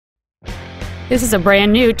This is a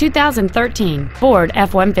brand new 2013 Ford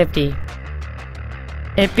F-150.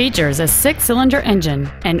 It features a 6-cylinder engine,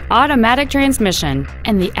 an automatic transmission,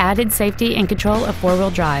 and the added safety and control of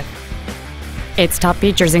 4-wheel drive. Its top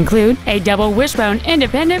features include a double wishbone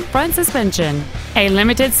independent front suspension, a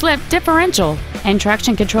limited slip differential, and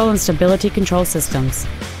traction control and stability control systems.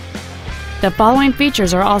 The following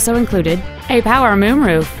features are also included: a power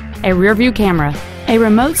moonroof, a rear-view camera, a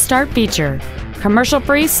remote start feature,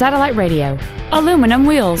 commercial-free satellite radio, aluminum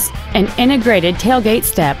wheels, an integrated tailgate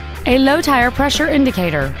step, a low tire pressure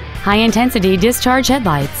indicator, high-intensity discharge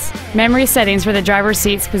headlights, memory settings for the driver's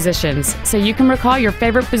seat's positions so you can recall your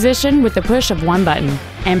favorite position with the push of one button,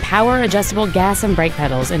 and power-adjustable gas and brake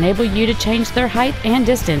pedals enable you to change their height and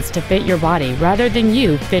distance to fit your body rather than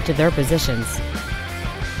you fit to their positions.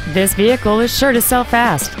 This vehicle is sure to sell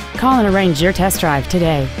fast. Call and arrange your test drive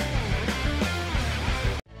today.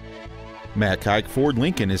 Matt Haik Ford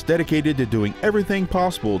Lincoln is dedicated to doing everything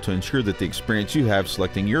possible to ensure that the experience you have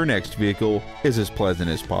selecting your next vehicle is as pleasant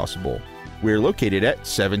as possible. We are located at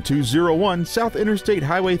 7201 South Interstate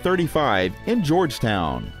Highway 35 in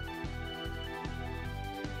Georgetown.